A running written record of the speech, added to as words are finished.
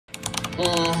She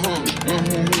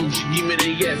give me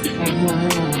the yes.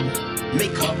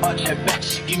 Make her arch her back.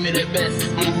 She give me the best.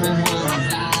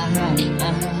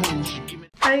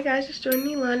 Hi guys, it's Jordan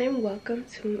Elon and welcome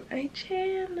to my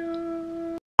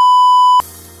channel.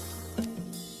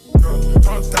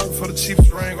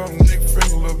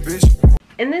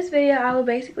 In this video, I will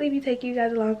basically be taking you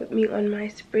guys along with me on my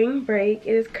spring break.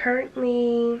 It is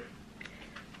currently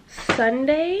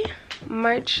Sunday,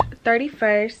 March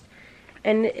 31st,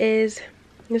 and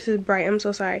this is bright, I'm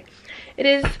so sorry. It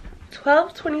is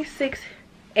 12:26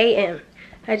 a.m.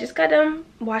 I just got done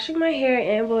washing my hair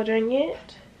and blow drying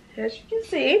it. As you can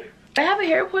see, I have a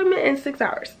hair appointment in 6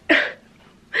 hours. I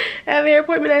have a hair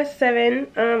appointment at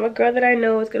 7. A girl that I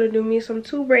know is gonna do me some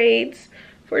 2 braids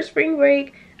for spring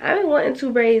break. I've been wanting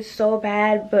 2 braids so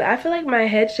bad, but I feel like my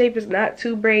head shape is not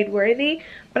 2 braid worthy.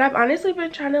 But I've honestly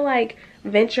been trying to like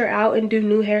venture out and do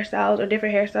new hairstyles or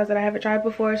different hairstyles that I haven't tried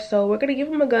before. So we're gonna give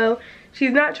them a go.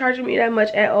 She's not charging me that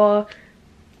much at all,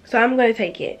 so I'm gonna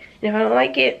take it. And if I don't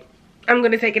like it, I'm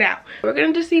gonna take it out. We're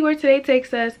gonna just see where today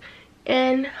takes us.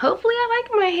 And hopefully I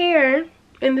like my hair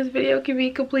and this video can be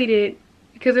completed,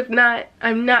 because if not,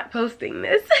 I'm not posting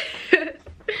this.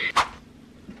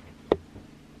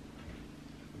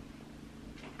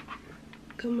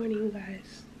 Good morning, you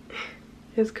guys.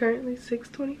 It's currently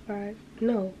 6:25.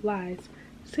 No, lies.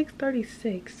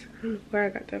 6:36. I don't know where I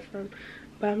got that from.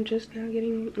 But I'm just now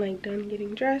getting done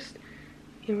getting dressed,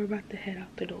 and we're about to head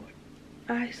out the door.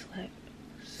 I slept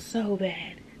so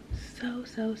bad. So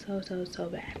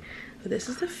bad. But this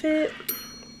is the fit.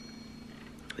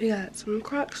 We got some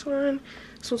Crocs on,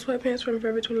 some sweatpants from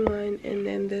Forever 21, and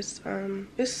then this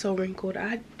it's so wrinkled.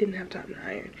 I didn't have time to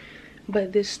iron.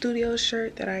 But this studio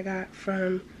shirt that I got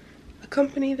from a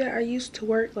company that I used to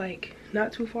work like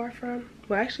not too far from.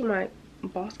 Well, actually my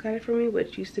boss got it for me,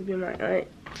 which used to be my aunt.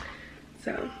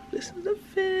 So this is the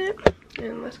fit,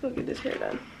 and let's go get this hair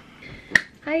done.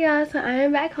 Hi y'all, so I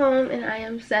am back home and I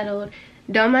am settled.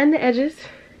 Don't mind the edges.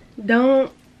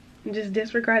 Don't just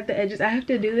disregard the edges. I have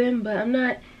to do them, but I'm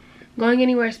not going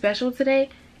anywhere special today,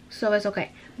 so it's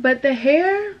okay. But the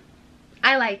hair,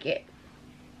 I like it.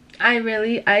 I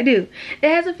do. It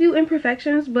has a few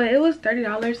imperfections, but it was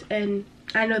 $30 and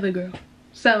I know the girl.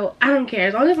 So I don't care.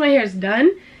 As long as my hair is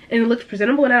done and it looks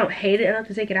presentable and I don't hate it enough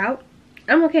to take it out,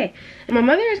 I'm okay. And my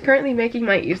mother is currently making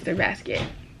my Easter basket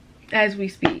as we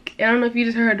speak. And I don't know if you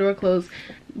just heard her door close,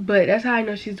 but that's how I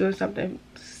know she's doing something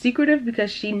secretive,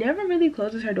 because she never really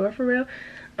closes her door for real.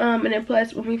 And then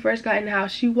plus, when we first got in the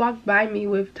house, she walked by me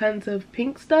with tons of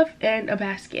pink stuff and a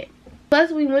basket.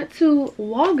 Plus, we went to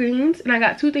Walgreens and I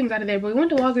got 2 things out of there. But we went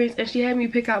to Walgreens and she had me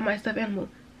pick out my stuffed animal,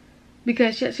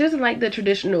 because she doesn't like the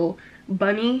traditional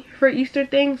bunny for Easter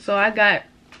thing. So I got,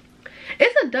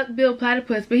 it's a duck-billed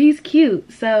platypus, but he's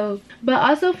cute. So, but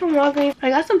also from Walgreens, I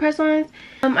got some press-ons.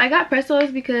 I got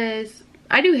press-ons because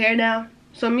I do hair now.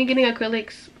 So me getting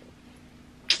acrylics,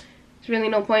 it's really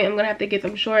no point. I'm gonna have to get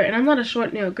them short, and I'm not a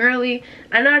short nail girly.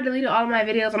 I know I deleted all of my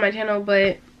videos on my channel,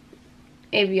 but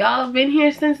if y'all have been here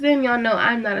since then, y'all know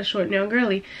I'm not a short nail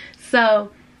girly.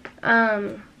 So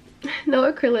no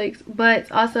acrylics, but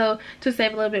also to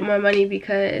save a little bit more money,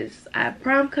 because I have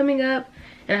prom coming up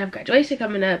and I have graduation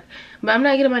coming up, but I'm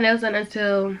not getting my nails done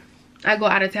until I go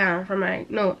out of town for my,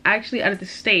 no, actually out of the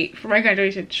state for my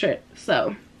graduation trip.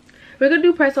 So we're gonna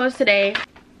do press-ons today.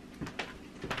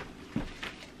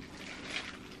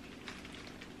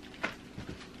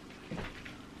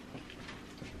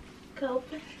 Go.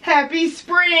 Happy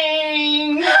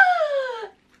spring!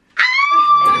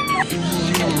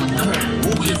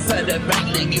 Inside that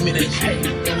bank, they give me the check.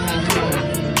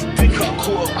 Pick up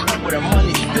cool crap with a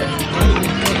money step.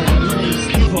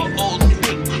 Keep her old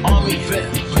stick, army vet.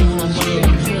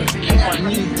 Keep my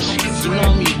new cheeks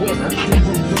around me wet.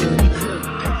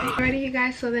 Alrighty, you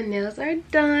guys, so the nails are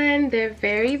done. They're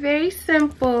very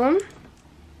simple.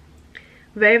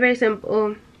 Very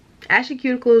simple. Ashy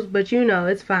cuticles, but you know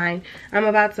it's fine. I'm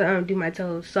about to do my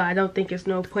toes, so I don't think it's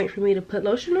no point for me to put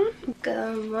lotion on.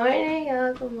 Good morning,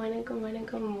 y'all. Good morning.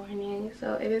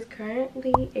 So it is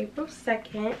currently April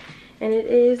 2nd and it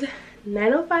is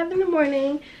 9:05 in the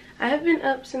morning. I have been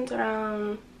up since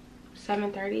around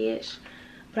 7:30ish,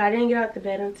 but I didn't get out the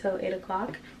bed until 8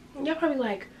 o'clock. Y'all probably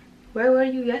like, where were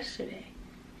you yesterday?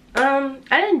 I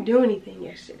didn't do anything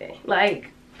yesterday.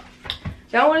 Like,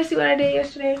 y'all want to see what I did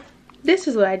yesterday? This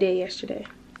is what I did yesterday.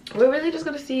 We're really just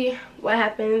gonna see what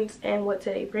happens and what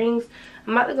today brings.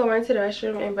 I'm about to go run to the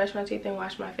restroom and brush my teeth and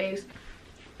wash my face.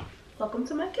 Welcome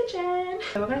to my kitchen.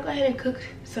 And we're gonna go ahead and cook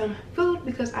some food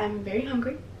because I'm very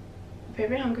hungry.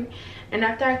 Very hungry. And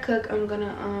after I cook, I'm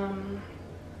gonna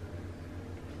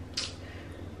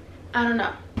I don't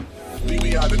know. Leave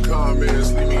me out the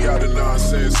comments, leave me out the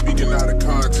nonsense. Speaking out of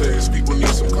context, people need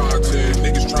some content.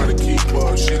 Niggas trying to keep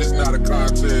up, shit is not a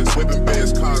contest. Whipping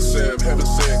bands concept, heaven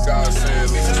sent, God sent. At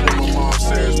least that's what my mom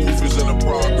says. Proof is in the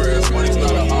progress, money's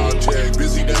not an object.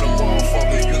 Busy than a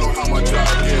motherfucker, you know how my job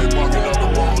get. Barking up the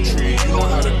wrong tree, you know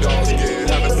how the dogs get.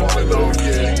 Haven't fallen off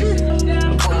yet.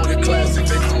 Come with the classic,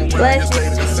 they come around this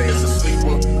lady and say it's a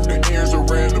sleeper. The ears are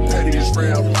red, the petty is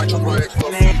red. I just write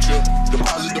club feature.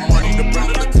 Deposit the money, the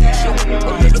Brenda Leticia.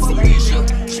 Amanda Felicia.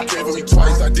 She gave it me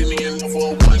twice, I didn't even know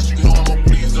for once. You know I'm a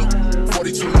pleaser.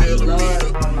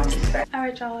 42mm.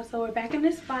 Alright y'all, so we're back in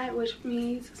this spot, which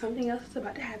means something else is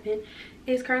about to happen.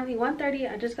 It's currently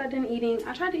 1:30. I just got done eating.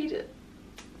 I tried to eat it.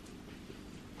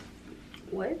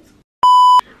 What?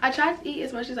 I tried to eat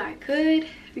as much as I could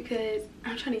because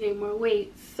I'm trying to gain more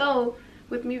weight. So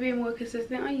with me being more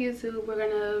consistent on YouTube, we're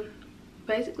gonna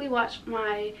basically watch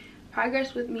my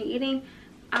progress with me eating.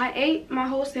 I ate my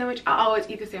whole sandwich. I always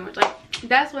eat the sandwich. Like,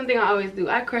 that's one thing I always do.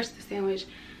 I crush the sandwich.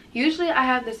 Usually I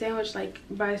have the sandwich like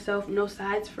by itself, no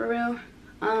sides for real.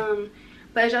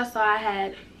 But as y'all saw, I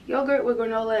had yogurt with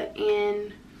granola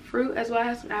and fruit, as well as I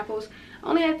had some apples. I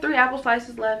only had 3 apple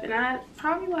slices left, and I had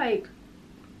probably like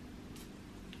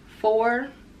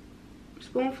 4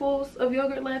 spoonfuls of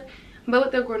yogurt left. But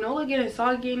with the granola getting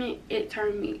soggy in it, it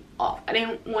turned me off. I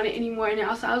didn't want it anymore, and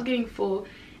also I was getting full.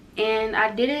 And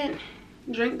I didn't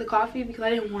drink the coffee because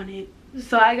I didn't want it.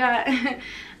 So I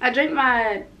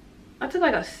took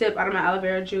like a sip out of my aloe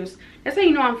vera juice. That's how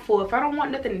you know I'm full. If I don't want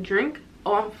nothing to drink,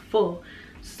 oh, I'm full.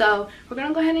 So we're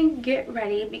gonna go ahead and get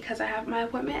ready because I have my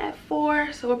appointment at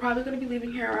 4. So we're probably gonna be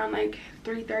leaving here around like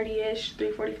 3:30ish,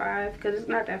 3:45, because it's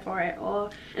not that far at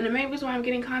all. And the main reason why I'm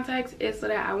getting contacts is so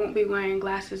that I won't be wearing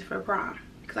glasses for prom,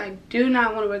 because I do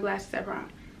not want to wear glasses at prom.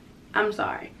 I'm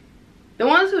sorry. The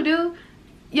ones who do,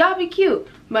 y'all be cute,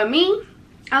 but me,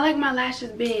 I like my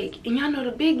lashes big. And y'all know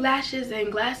the big lashes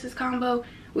and glasses combo.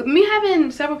 With me having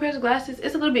several pairs of glasses,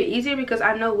 it's a little bit easier because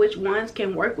I know which ones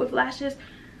can work with lashes.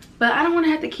 But I don't want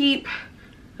to have to keep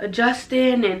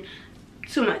adjusting and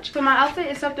too much. So my outfit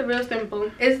is something real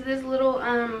simple. It's this little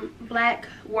black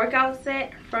workout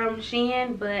set from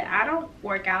Shein, but I don't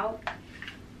work out,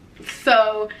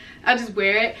 so I just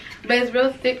wear it. But it's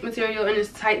real thick material and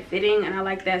it's tight fitting, and I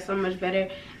like that so much better.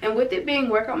 And with it being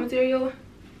workout material,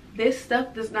 this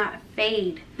stuff does not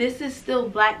fade. This is still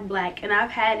black, and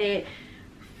I've had it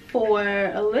for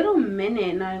a little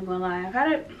minute, not even gonna lie. I've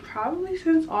had it probably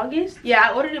since August. Yeah,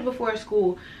 I ordered it before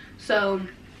school, so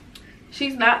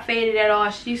she's not faded at all.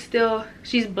 She's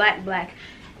black.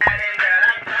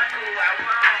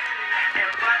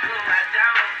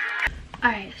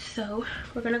 Alright, so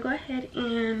we're gonna go ahead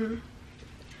and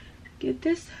get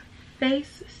this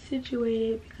face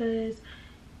situated because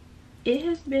it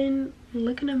has been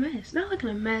looking a mess. Not looking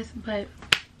a mess, but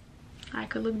I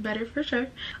could look better for sure.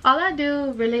 All I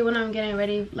do really when I'm getting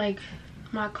ready, like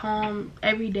my calm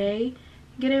every day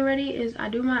getting ready, is I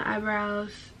do my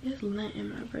eyebrows. It's lint in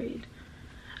my braid.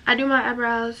 I do my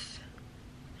eyebrows.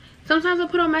 Sometimes I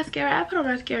put on mascara. I put on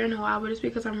mascara in a while, but it's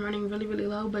because I'm running really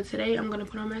low. But today I'm gonna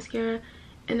put on mascara,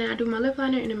 and then I do my lip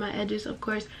liner and then my edges, of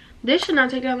course. This should not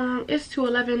take that long. It's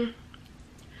 2:11.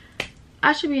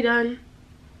 I should be done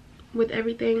with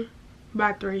everything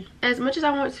by 3. As much as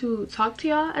I want to talk to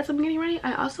y'all as I'm getting ready,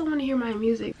 I also want to hear my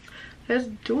music. Let's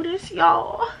do this,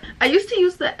 y'all. I used to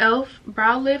use the e.l.f.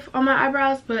 brow lift on my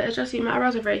eyebrows, but as y'all see, my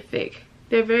eyebrows are very thick.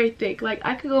 They're very thick. Like,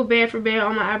 I could go band for band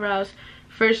on my eyebrows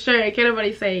for sure. Can't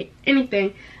nobody say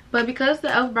anything. But because the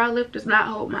e.l.f. brow lift does not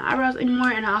hold my eyebrows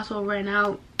anymore, and I also ran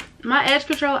out my edge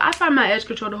control, I find my edge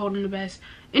control to hold them the best.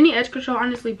 Any edge control,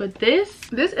 honestly, but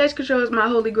this edge control is my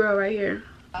holy grail right here.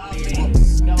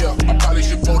 Yeah, I probably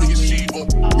should go to Yeshiva.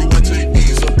 We went to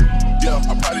Ibiza. Yeah,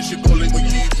 I probably should go live with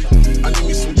Yeezy. I need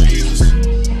me some Jesus.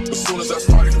 As soon as I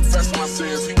started confessing my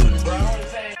sins, he couldn't drown.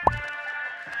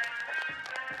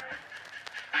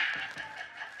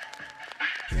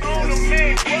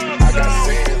 I got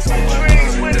sins on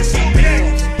my mind. There's some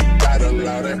things. Got a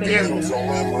lot of things on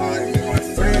my mind and my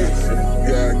friends.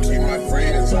 Yeah, I keep my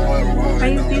friends on my mind. I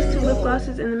use these 2 lip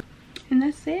glosses and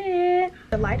that's it.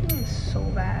 The lighting is so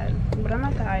bad, but I'm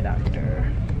not the eye doctor.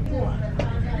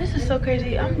 This is so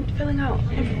crazy. I'm filling out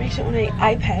information on an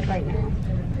iPad right now.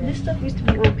 This stuff used to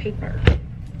be on paper.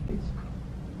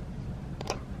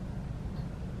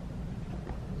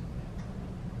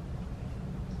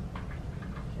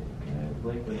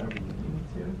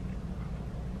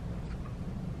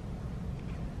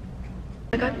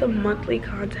 I got the monthly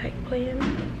contact plan.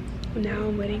 Now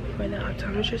I'm waiting for the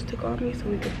optometrist to call me so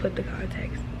we can put the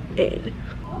contacts in.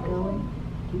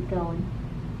 Keep going.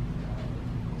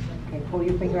 Okay, pull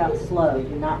your finger out slow.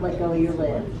 Do not let go of your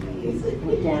lid.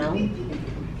 Look down.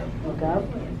 Look up.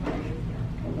 Okay,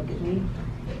 look at me.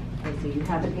 Okay, so you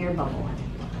have an air bubble.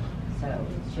 So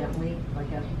gently, like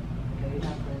a, go your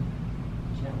mouth lid.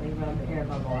 Gently rub the air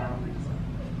bubble out.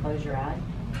 Close your eye.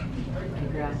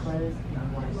 Keep your eye closed.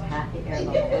 And you want to pat the air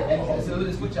bubble out.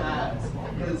 So switch your eyes.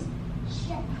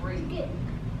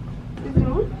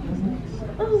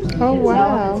 Oh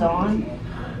wow. It's on.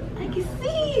 I can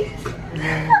see.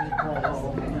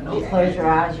 Close your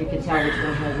eyes. You can tell which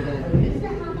one has it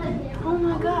open. Oh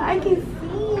my god, I can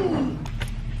see.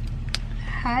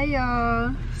 Hi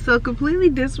y'all. So completely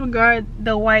disregard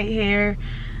the white hair.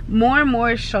 More and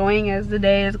more is showing as the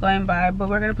day is going by, but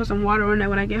we're gonna put some water on that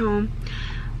when I get home.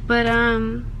 But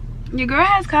your girl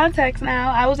has contacts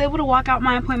now. I was able to walk out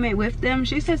my appointment with them.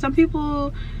 She said some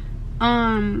people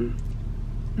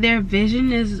their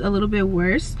vision is a little bit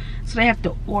worse, so they have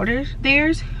to order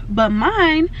theirs. But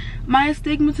mine, my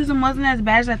astigmatism wasn't as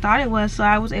bad as I thought it was, so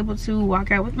I was able to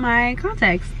walk out with my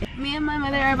contacts. Me and my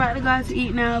mother are about to go out to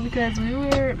eat now because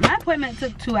my appointment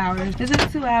took 2 hours. This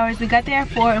is 2 hours. We got there at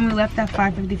 4 and we left at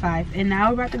 5:55, and now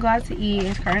we're about to go out to eat.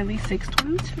 It's currently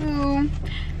 6:22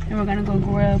 and we're gonna go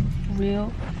grub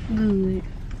real good.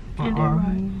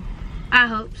 I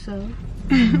hope so.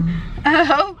 I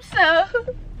hope so.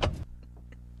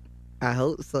 I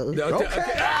hope so. Okay.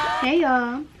 Hey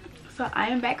y'all, so I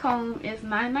am back home. It's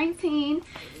 9:19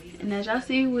 and as y'all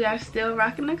see, we are still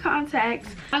rocking the contacts.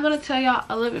 I'm gonna tell y'all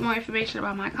a little bit more information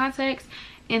about my contacts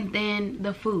and then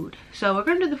the food. So we're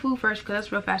gonna do the food first because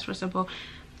that's real fast, real simple.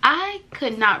 I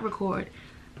could not record.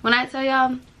 When I tell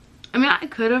y'all, I mean, I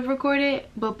could have recorded,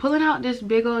 but pulling out this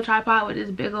big old tripod with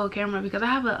this big old camera, because I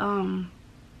have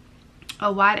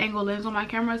a wide angle lens on my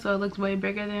camera, so it looks way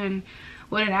bigger than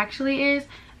what it actually is.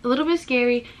 A little bit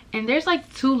scary. And there's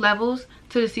like 2 levels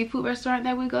to the seafood restaurant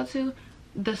that we go to.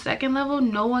 The second level,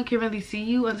 no one can really see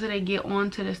you until they get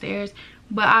onto the stairs,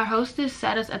 but our hostess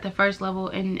sat us at the first level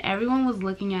and everyone was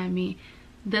looking at me.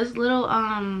 This little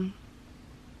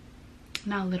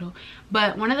not little,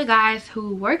 but one of the guys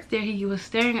who works there, he was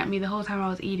staring at me the whole time I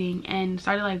was eating and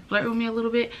started like flirting with me a little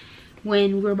bit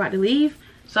when we were about to leave.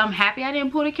 So I'm happy I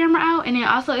didn't pull the camera out. And then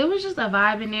also it was just a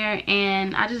vibe in there,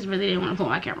 and I just really didn't want to pull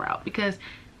my camera out because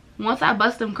once I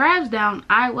bust them crabs down,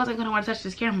 I wasn't going to want to touch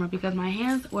this camera because my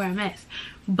hands were a mess.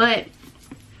 But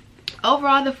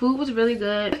overall, the food was really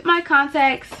good. With my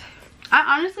contacts,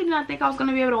 I honestly did not think I was going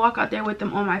to be able to walk out there with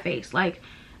them on my face. Like,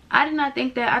 I did not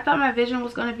think that. I thought my vision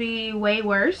was going to be way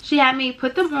worse. She had me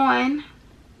put them on,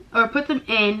 or put them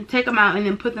in, take them out, and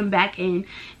then put them back in.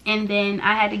 And then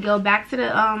I had to go back to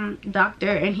the doctor,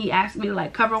 and he asked me to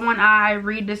like cover one eye,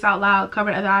 read this out loud,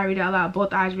 cover the other eye, read it out loud,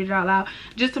 both eyes, read it out loud,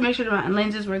 just to make sure that my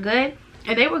lenses were good.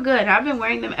 And they were good. I've been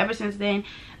wearing them ever since then.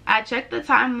 I checked the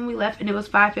time when we left and it was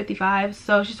 5:55.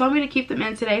 So she told me to keep them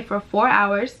in today for 4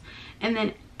 hours, and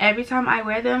then every time I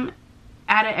wear them,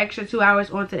 add an extra 2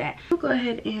 hours onto that. I'll go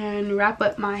ahead and wrap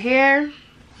up my hair.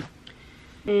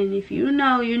 And if you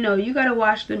know, you know, you gotta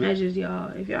wash them edges,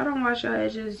 y'all. If y'all don't wash your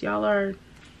edges, y'all are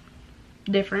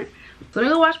different. So I'm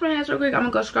gonna wash my hands real quick. I'm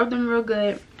gonna go scrub them real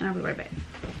good and I'll be right back.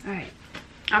 Alright,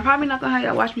 I'm probably not gonna have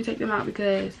y'all watch me take them out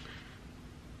because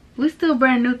we still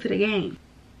brand new to the game.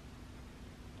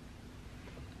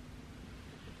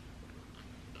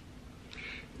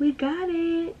 We got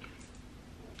it.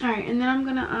 Alright, and then I'm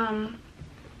gonna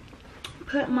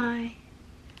put my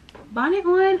bonnet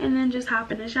on and then just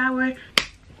hop in the shower.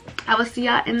 I will see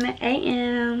y'all in the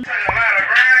AM.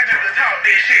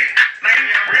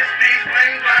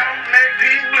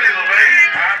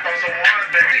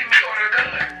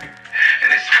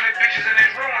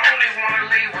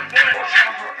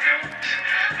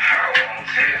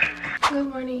 Good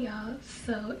morning, y'all.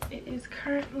 So it is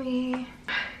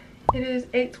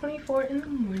 8:24 in the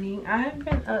morning. I have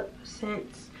been up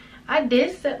since, I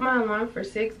did set my alarm for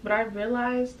 6, but I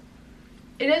realized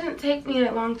it doesn't take me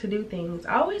that long to do things.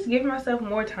 I always give myself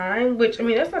more time, which, I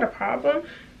mean, that's not a problem.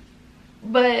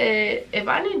 But if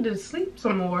I need to sleep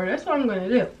some more, that's what I'm gonna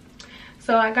do.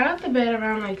 So I got out the bed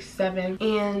around like 7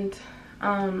 and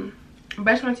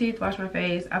brushed my teeth, washed my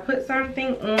face. I put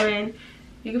something on.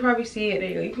 You can probably see it. There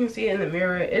you go. You can see it in the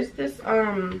mirror. It's this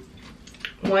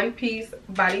one-piece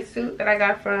bodysuit that I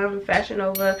got from Fashion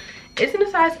Nova. It's in a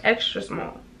size extra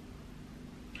small,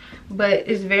 but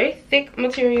it's very thick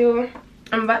material.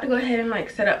 I'm about to go ahead and like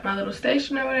set up my little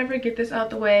station or whatever, get this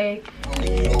out the way.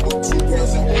 That's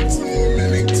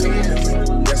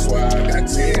why I got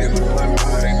 10 on my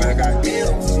mind. I got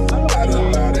M's. Got a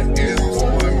lot of M's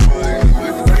on my mind.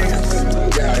 My friends,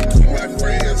 yeah, I keep my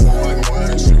friends on my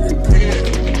mind. She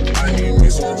repent. I need me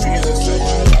some Jesus in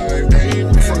my life.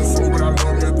 Amen. Front foot, but I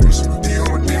love me.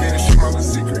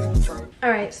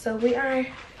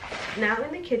 now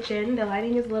in the kitchen. The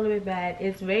lighting is a little bit bad.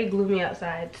 It's very gloomy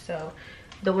outside, so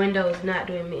the window is not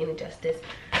doing me any justice.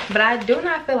 But I do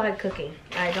not feel like cooking.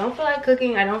 I don't feel like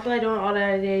cooking. I don't feel like doing all that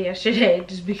I did yesterday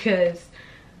just because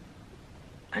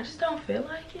I just don't feel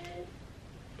like it.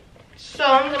 So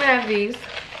I'm gonna have these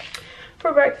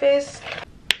for breakfast.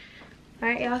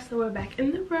 Alright, y'all, so we're back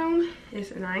in the room. It's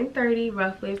 9:30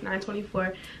 roughly. It's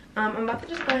 9:24. I'm about to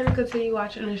just go ahead and continue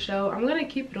watching the show. I'm gonna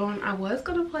keep it on. I was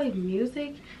gonna play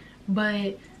music,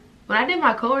 but when I did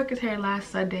my coworker's hair last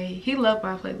Sunday, he loved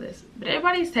my playlist. But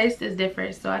everybody's taste is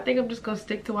different, so I think I'm just gonna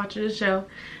stick to watching the show.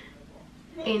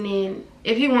 And then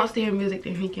if he wants to hear music,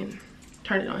 then he can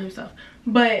turn it on himself.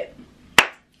 But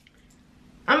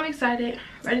I'm excited,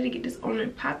 ready to get this on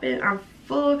and popping. I'm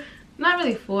full. Not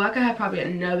really full. I could have probably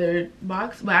another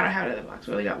box, but I don't have another box.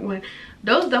 I only got one.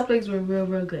 Those dumplings were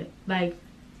real good. Like,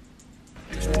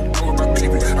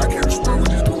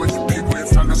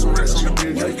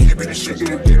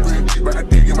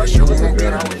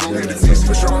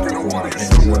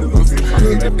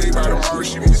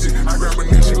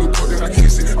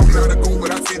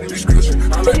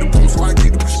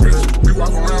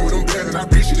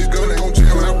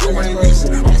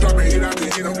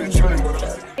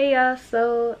 hey y'all,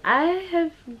 so I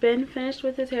have been finished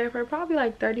with his hair for probably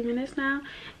like 30 minutes now.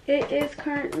 It is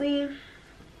currently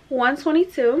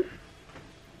 1:22.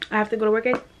 I have to go to work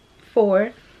at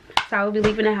 4, so I will be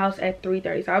leaving the house at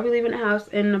 3:30. So I'll be leaving the house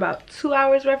in about 2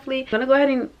 hours roughly. I'm gonna go ahead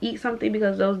and eat something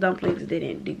because those dumplings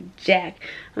didn't do jack.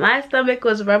 My stomach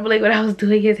was rumbling when I was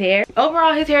doing his hair.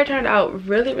 Overall, his hair turned out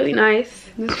really nice.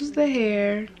 This was the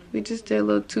hair. We just did a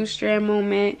little 2-strand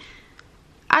moment.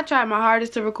 I tried my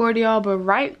hardest to record y'all, but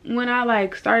right when I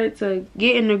like started to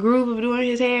get in the groove of doing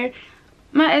his hair,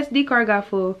 my SD card got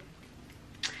full.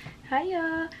 Hi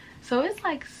y'all. So it's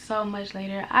like so much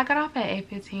later. I got off at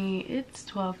 8:15. It's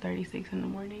 12:36 in the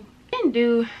morning. Didn't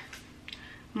do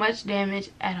much damage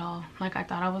at all like I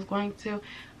thought I was going to.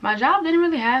 My job didn't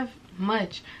really have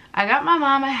much. I got my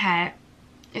mom a hat.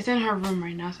 It's in her room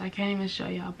right now, so I can't even show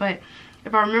y'all. But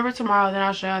if I remember tomorrow, then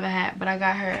I'll show y'all the hat. But I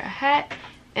got her a hat,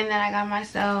 and then I got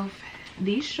myself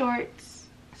these shorts,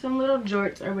 some little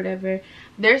jorts or whatever.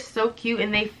 They're so cute,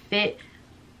 and they fit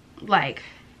like,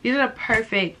 these are the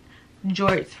perfect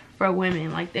jorts for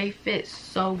women. Like, they fit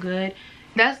so good.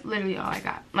 That's literally all I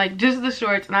got, like just the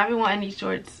shorts. And I've been wanting these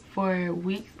shorts for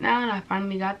weeks now, and I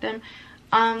finally got them.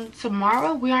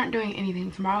 Tomorrow we aren't doing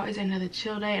anything. Tomorrow is another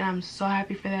chill day, and I'm so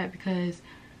happy for that, because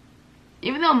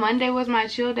even though Monday was my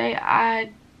chill day,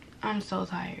 I'm so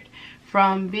tired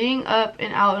from being up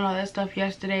and out and all that stuff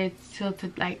yesterday till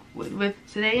like with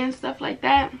today and stuff like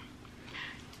that.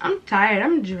 I'm tired.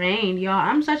 I'm drained, y'all.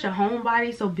 I'm such a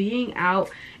homebody, so being out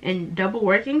and double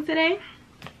working today,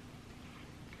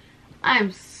 I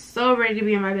am so ready to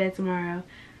be in my bed tomorrow.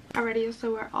 Alrighty,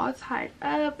 so we're all tied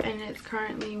up, and it's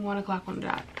currently 1 o'clock on the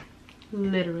dot.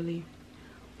 Literally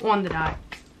on the dot.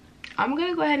 I'm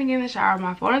gonna go ahead and get in the shower.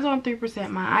 My phone is on 3%.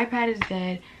 My iPad is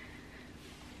dead.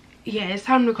 Yeah, it's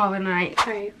time to call it a night.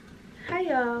 Alright. Hi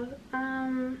y'all.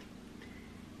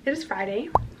 It is Friday,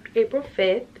 April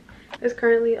 5th. It's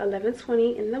currently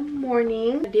 11:20 in the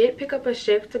morning. I did pick up a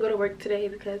shift to go to work today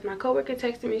because my coworker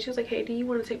texted me. She was like, hey, do you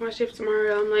want to take my shift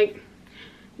tomorrow? I'm like,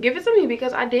 give it to me,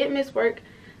 because I did miss work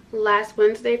last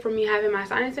Wednesday for me having my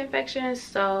sinus infection.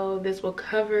 So this will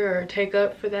cover or take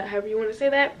up for that, however you want to say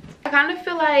that. I kind of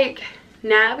feel like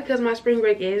now, because my spring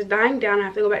break is dying down, I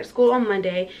have to go back to school on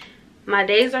Monday. My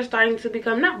days are starting to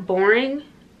become not boring,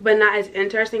 but not as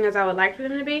interesting as I would like for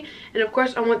them to be. And of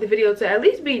course, I want the video to at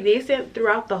least be decent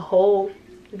throughout the whole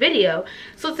video.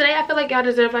 So today I feel like y'all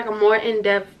deserve like a more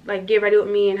in-depth like get ready with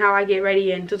me and how I get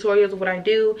ready and tutorials of what I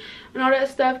do and all that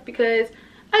stuff, because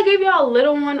I gave y'all a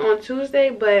little one on Tuesday,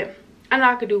 but I know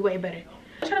I could do way better.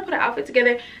 I'm trying to put an outfit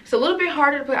together. It's a little bit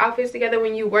harder to put outfits together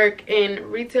when you work in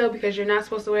retail, because you're not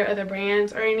supposed to wear other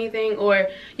brands or anything, or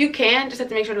you can, just have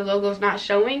to make sure the logo's not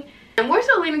showing. And we're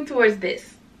still leaning towards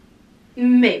this.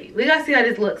 Maybe. We gotta see how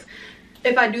this looks.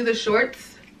 If I do the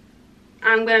shorts,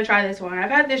 I'm gonna try this one. I've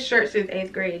had this shirt since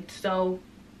 8th grade, so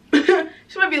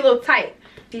she might be a little tight.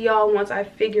 See y'all once I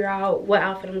figure out what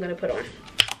outfit I'm gonna put on.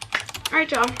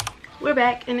 Alright y'all, we're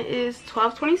back, and it is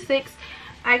 12:26.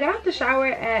 I got out the shower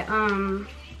at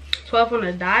 12 on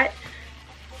the dot,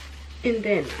 and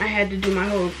then I had to do my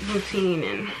whole routine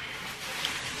and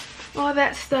all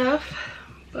that stuff.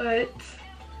 But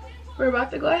we're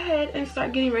about to go ahead and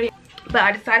start getting ready. But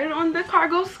I decided on the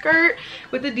cargo skirt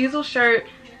with the diesel shirt.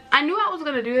 I knew I was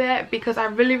gonna do that because I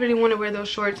really want to wear those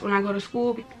shorts when I go to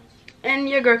school, and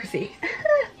your girl can see.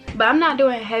 But I'm not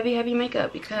doing heavy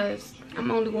makeup because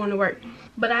I'm only going to work.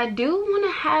 But I do want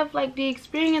to have like the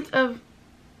experience of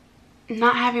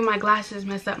not having my glasses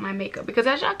mess up my makeup, because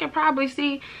as y'all can probably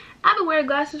see, I've been wearing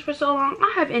glasses for so long.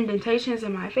 I have indentations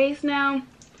in my face now.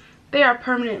 They are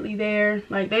permanently there,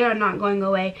 like they are not going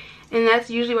away, and that's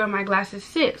usually where my glasses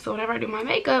sit. So whenever I do my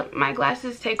makeup, my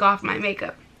glasses take off my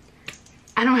makeup.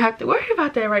 I don't have to worry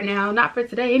about that right now, not for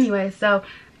today anyway. So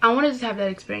I want to just have that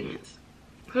experience.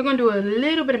 We're gonna do a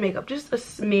little bit of makeup, just a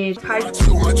smidge. So I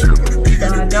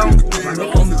don't put my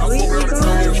makeup completely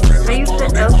gone. I use the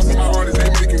elf.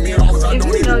 If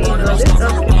you know, you know this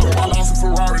elf.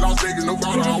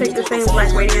 You just take the same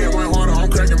black radiator.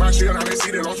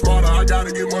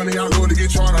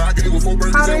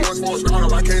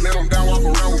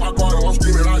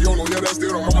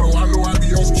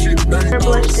 Powder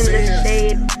blush in the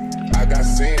shade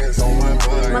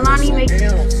Milani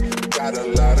makes. Got a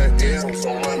lot of M's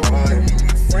on my mind.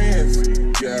 Friends,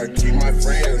 yeah, keep my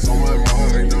friends on my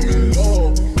mind.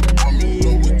 I'm in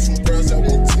love with 2 girls that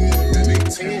want 10 and they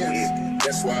 10s.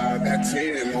 That's why I got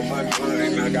 10 on my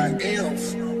mind. I got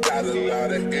M's, got a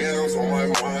lot of M's on my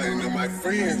mind. And my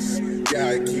friends, yeah,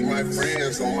 I keep my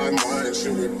friends on my mind.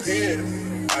 Should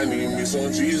repent. I need me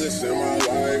some Jesus in my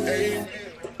life. Hey.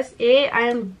 That's it. I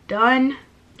am done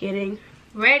getting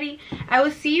ready. I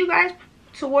will see you guys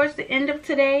towards the end of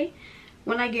today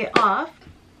when I get off.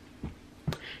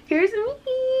 Here's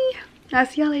me. I'll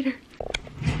see y'all later.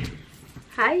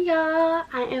 Hi y'all,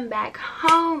 I am back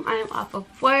home. I am off of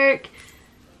work.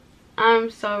 I'm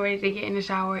so ready to get in the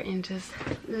shower and just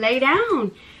lay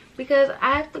down because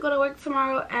I have to go to work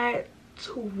tomorrow at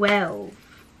 12.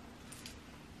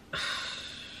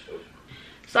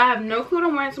 So I have no clue what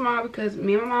I'm wearing tomorrow because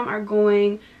me and my mom are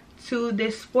going to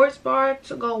this sports bar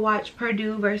to go watch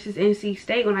Purdue versus NC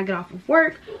State when I get off of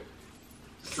work.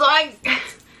 So I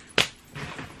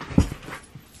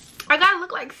gotta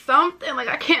look like something. Like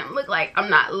I can't look like I'm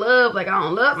not loved, like I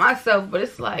don't love myself, but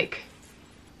it's like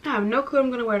I have no clue what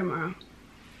I'm gonna wear tomorrow.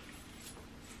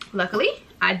 Luckily,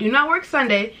 I do not work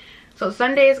Sunday, so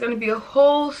Sunday is gonna be a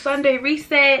whole Sunday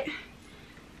reset.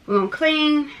 We're gonna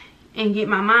clean and get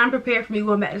my mind prepared for me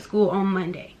going back to school on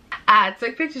Monday. I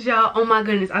took pictures, y'all. Oh my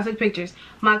goodness, I took pictures.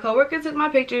 My coworker took my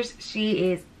pictures.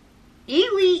 She is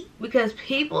elite because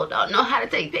people don't know how to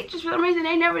take pictures for some reason.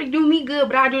 They never do me good,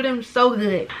 but I do them so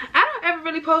good. I don't ever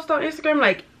really post on Instagram,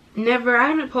 like never. I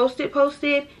haven't posted on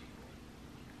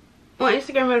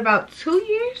Instagram in about 2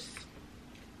 years.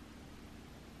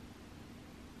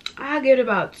 I give it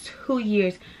about 2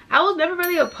 years. I was never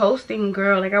really a posting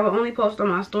girl. Like I would only post on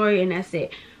my story and that's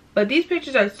it. But these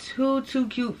pictures are too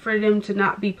cute for them to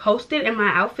not be posted, and my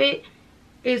outfit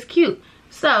is cute.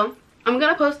 So I'm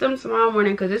gonna post them tomorrow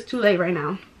morning because it's too late right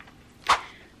now.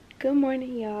 Good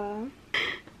morning, y'all.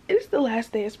 It's the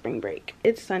last day of spring break.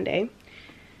 It's Sunday,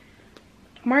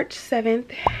 March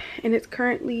 7th, and it's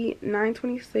currently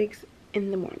 9:26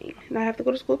 in the morning. And I have to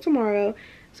go to school tomorrow,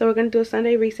 so we're gonna do a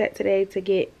Sunday reset today to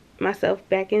get myself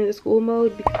back into school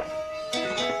mode.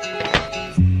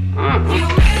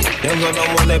 Them girls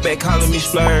don't want that back calling me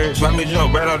splurge. Let me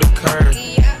jump right off the curb.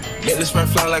 Get this man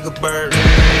fly like a bird.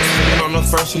 Get on the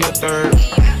first and the third.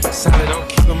 Solid, I'm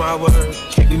keeping my word.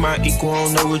 Can't be my equal, I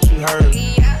don't know what you heard.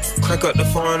 Crack up the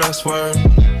phone, I swear.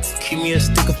 Keep me a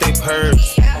stick if they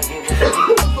purge.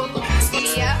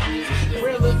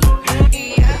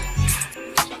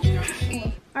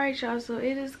 Alright y'all, so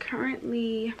it is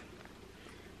currently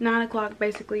 9 o'clock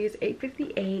basically. It's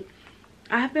 8:58.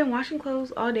 I have been washing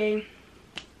clothes all day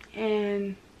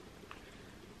and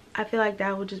I feel like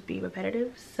that will just be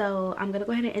repetitive, so I'm gonna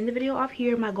go ahead and end the video off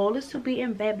here. My goal is to be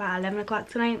in bed by 11 o'clock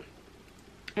tonight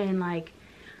and like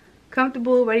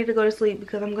comfortable, ready to go to sleep,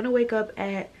 because I'm gonna wake up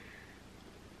at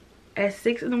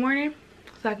 6 in the morning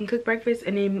so I can cook breakfast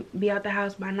and then be out the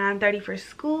house by 9:30 for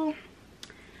school.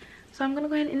 So I'm gonna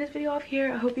go ahead and end this video off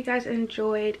here. I hope you guys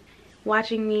enjoyed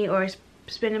watching me or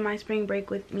spending my spring break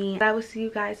with me. I will see you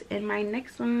guys in my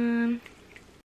next one.